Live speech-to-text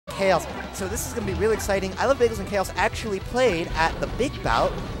Kaos. So this is going to be really exciting. I Love Bagels and Kaos actually played at the big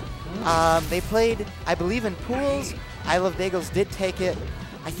bout. They played, I believe, in pools. I Love Bagels did take it.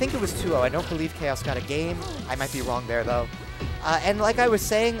 I think it was 2-0. I don't believe Kaos got a game. I might be wrong there, though. And like I was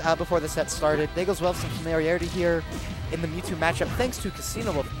saying before the set started, Bagels will have some familiarity here in the Mewtwo matchup thanks to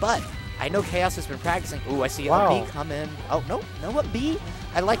Casino Wolf, but I know Kaos has been practicing. Ooh, I see a B come in. Oh, no, a B?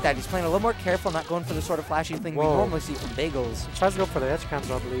 I like that. He's playing a little more careful, not going for the sort of flashy thing we normally see from Bagels. He tries to go for the edge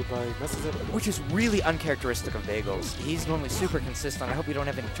cancel, I believe, but he misses it. Which is really uncharacteristic of Bagels. He's normally super consistent. I hope you don't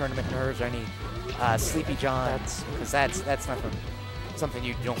have any tournament nerves or any sleepy Johns, because that's something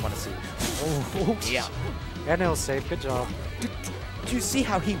you don't want to see. Oh, yeah. And it was safe. Good job. Do you see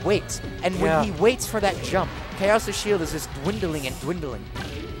how he waits? And when he waits for that jump, Kaos' shield is just dwindling and dwindling.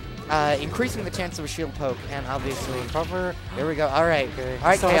 Increasing the chance of a shield poke, and obviously cover. There we go. All right, okay. All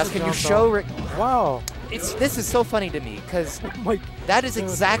right, Kaos. Can you show Rick? Wow. This is so funny to me because that is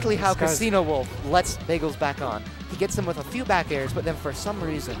exactly how Casino Wolf lets Bagels back on. He gets him with a few back airs, but then for some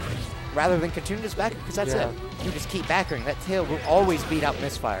reason, rather than continue his back, because that's it, you just keep backering. That tail will always beat out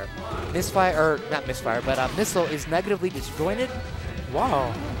Misfire. Not Misfire, but Missile is negatively disjointed.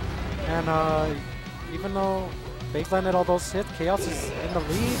 Wow. And even though Big landed all those hits, Kaos is in the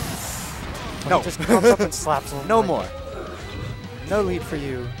lead. No. He just comes up and slaps him. No more. No lead for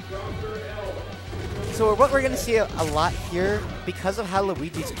you. So what we're going to see a lot here, because of how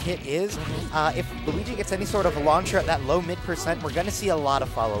Luigi's kit is, if Luigi gets any sort of launcher at that low mid%, we're going to see a lot of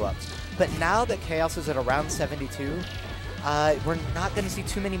follow-ups. But now that Kaos is at around 72, we're not going to see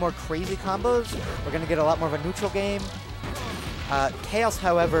too many more crazy combos. We're going to get a lot more of a neutral game. Kaos,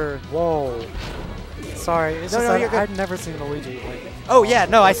 however... Whoa. Sorry, it's just that I've never seen Luigi. Oh, yeah,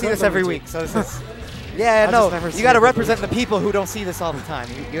 no, I see this every week. So this is... Yeah, no, you got to represent the people who don't see this all the time.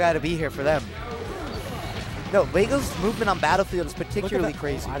 You got to be here for them. No, Bagels' movement on Battlefield is particularly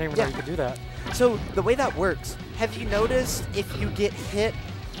crazy. I didn't even know you could do that. So the way that works, have you noticed if you get hit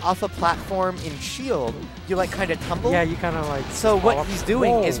off a platform in shield, you like kind of tumble? Yeah, you kind of like... So what he's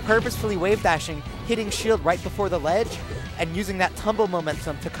doing is purposefully wave dashing, hitting shield right before the ledge, and using that tumble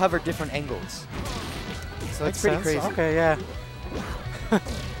momentum to cover different angles. So it's pretty crazy. Okay, yeah.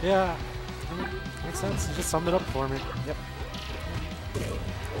 Yeah. Makes sense. You just summed it up for me. Yep.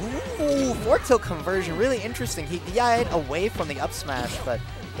 Ooh, forward tilt conversion, really interesting. He DI'd away from the up smash, but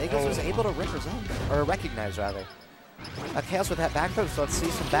Bagels was able to represent, or recognize rather. Kaos with that back throw, so let's see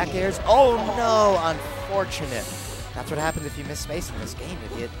some back airs. Oh no, unfortunate. That's what happens if you miss space in this game.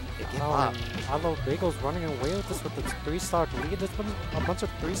 You get popped. I love Bagels running away with this with the 3-stock lead. There's been a bunch of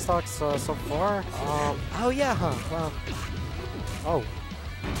 3-stocks so far. Oh yeah, huh? Well. Oh.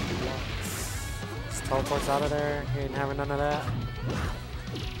 Just teleports out of there. He ain't having none of that.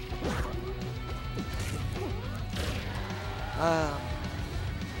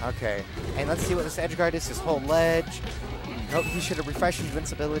 Okay, and let's see what this edge guard is. His whole ledge. Nope, he should have refreshed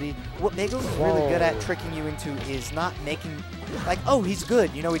invincibility. What Bagels is really good at tricking you into is not making, like, oh, he's good.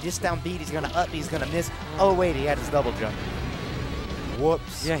 You know, he just down beat, he's going to up, he's going to miss. Oh, wait, he had his double jump.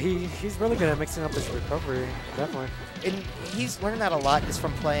 Whoops. Yeah, he's really good at mixing up his recovery, definitely. And he's learned that a lot just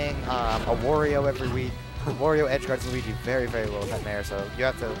from playing a Wario every week. Wario edge guards Luigi very, very well with that Nair, so you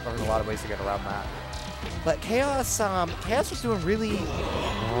have to learn a lot of ways to get around that. But Kaos was doing really...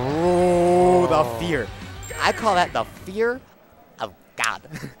 Oh, the fear. I call that the fear of God.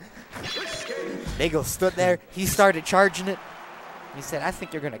 Bagel stood there. He started charging it. He said, I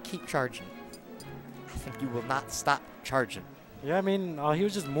think you're going to keep charging. I think you will not stop charging. Yeah, I mean, he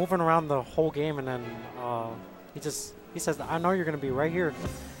was just moving around the whole game, and then he says, I know you're going to be right here.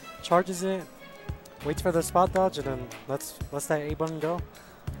 Charges it, waits for the spot dodge, and then lets that A button go.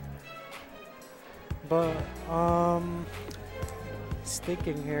 But,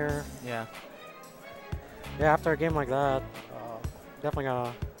 sticking here. Yeah. Yeah, after a game like that, definitely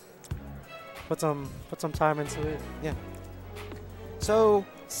gotta put some time into it. Yeah. So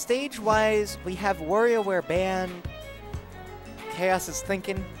stage-wise, we have WarioWare banned. Kaos is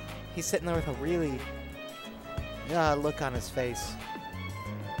thinking. He's sitting there with a really look on his face.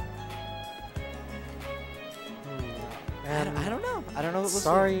 And I don't know. I don't know.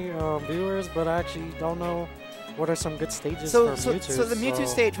 Sorry, viewers, but I actually don't know what are some good stages for Mewtwo. So the Mewtwo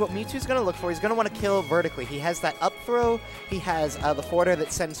stage, what Mewtwo's going to look for, he's going to want to kill vertically. He has that up throw. He has the forward air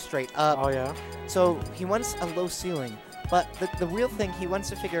that sends straight up. Oh, yeah. So he wants a low ceiling. But the real thing, he wants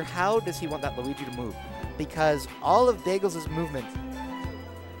to figure how does he want that Luigi to move. Because all of Bagels' movement...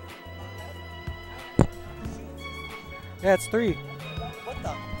 Yeah, it's 3. What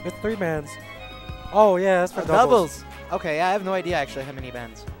the? It's 3 bands. Oh, yeah, that's for doubles. Okay, I have no idea actually how many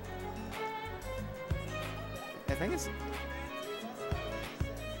bands. I think it's...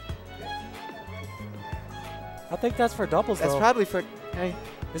 I think that's for doubles, That's though. probably for... Hey,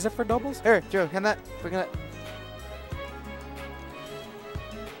 is it for doubles? Here, Joe, hand that. We're gonna...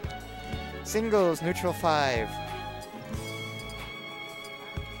 Singles, neutral 5.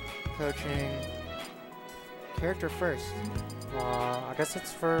 Coaching. Character first. I guess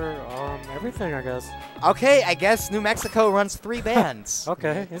it's for everything, I guess. Okay, I guess New Mexico runs 3 bands.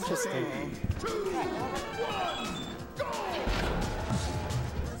 Okay, interesting.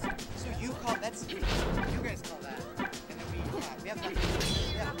 So you call that's you guys call that, and then we have nothing.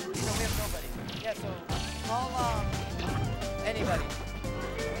 Yeah, no, we have nobody. Yeah, so call anybody.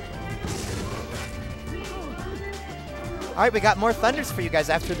 All right, we got more Thunders for you guys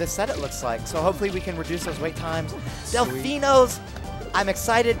after this set, it looks like. So hopefully we can reduce those wait times. Delfinos, I'm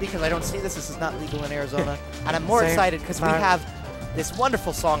excited because I don't see this. This is not legal in Arizona. And I'm more excited because we have this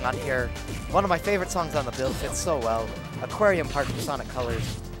wonderful song on here. One of my favorite songs on the bill. Fits so well. Aquarium Park for Sonic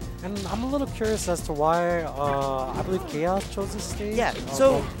Colors. And I'm a little curious as to why I believe Kaos chose this stage. Yeah,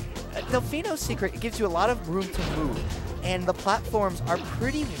 so Delfino's secret, it gives you a lot of room to move. And the platforms are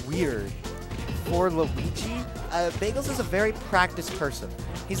pretty weird for Luigi. Bagels is a very practiced person.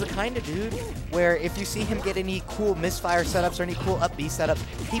 He's the kind of dude where if you see him get any cool misfire setups or any cool up B setups,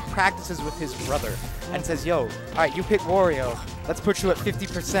 he practices with his brother and says, yo, all right, you pick Wario. Let's put you at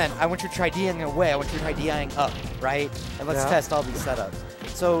 50%. I want you to try DIing away. I want you to try DIing up, right? And let's test all these setups.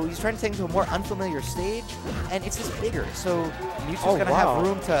 So he's trying to take him to a more unfamiliar stage, and it's just bigger. So Mewtwo's going to have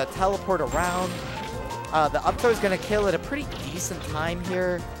room to teleport around. The up throw is going to kill at a pretty decent time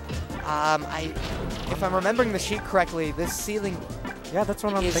here. If I'm remembering the sheet correctly, this ceiling... Yeah, that's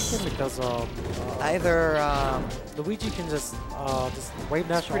what I'm thinking because either Luigi can just wave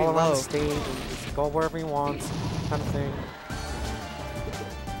dash all around the stage and just go wherever he wants, kind of thing.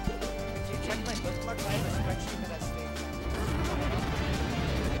 If you check my bookmark, I have a spreadsheet for that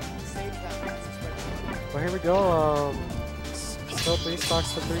stage. Well, here we go. Still 3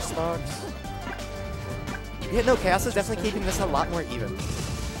 stocks to 3 stocks. Yeah, no, Kaos is definitely keeping this a lot more even.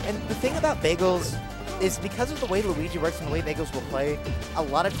 And the thing about Bagels is because of the way Luigi works and the way Bagels will play, a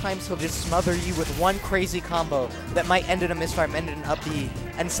lot of times he'll just smother you with one crazy combo that might end in a misfire, end in an up B,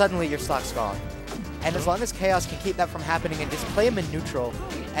 and suddenly your stock's gone. And as long as Kaos can keep that from happening and just play him in neutral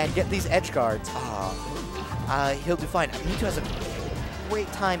and get these edge guards, he'll do fine. Mewtwo has a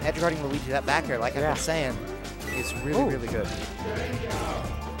great time edge guarding Luigi. That back air, like I've been saying, is really, really good.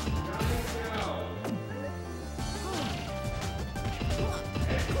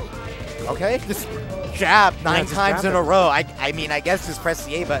 Okay, just jab 9 times in a row. I mean, I guess just press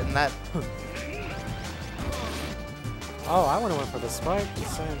the A button. That. Oh, I would have went for the spike.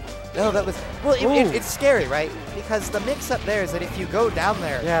 No, that was... Well, it's scary, right? Because the mix-up there is that if you go down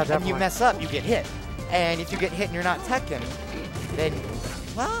there and you mess up, you get hit. And if you get hit and you're not teching, then...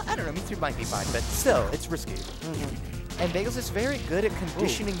 Well, I don't know. Mewtwo might be fine, but still, it's risky. And Bagels is very good at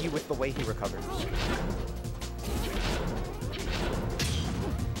conditioning you with the way he recovers.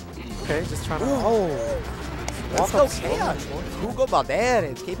 Okay, just trying to... Let's go Kaos. Hugo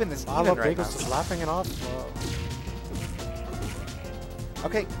Balderas keeping this even right now. just laughing it off.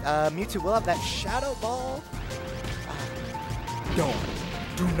 Okay, Mewtwo will have that Shadow Ball. No,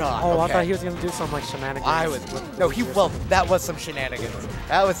 do not. Oh, I thought he was going to do some like shenanigans. Well, that was some shenanigans.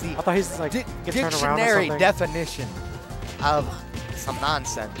 That was the I thought he's like dictionary definition of some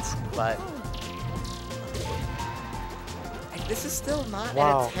nonsense, but... This is still not at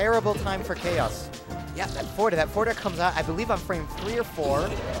a terrible time for Kaos. Yeah, that forward comes out, I believe on frame 3 or 4.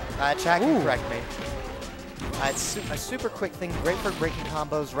 Chat can correct me. It's a super quick thing, great for breaking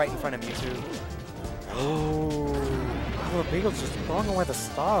combos right in front of Mewtwo. Oh, Bagel's just throwing away the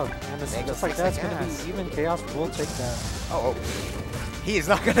stock. And it's just like that's going to be even. Kaos will take that. Oh. He is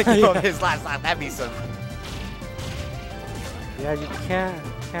not going to give up his last lap. That'd be some... Yeah, you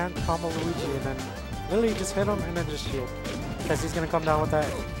can't combo Luigi and then literally just hit him and then just shield. Because he's going to come down with that.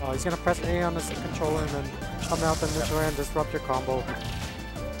 He's going to press A on the controller and then come out the neutral and disrupt your combo.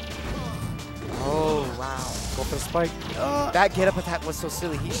 Oh, wow. Go for the spike. That get-up attack was so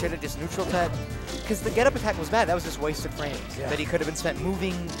silly. He should have just neutral tech. Because the get-up attack was bad. That was just wasted frames. That he could have been spent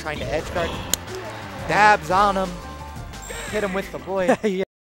moving, trying to edge guard. Dabs on him. Hit him with the boy.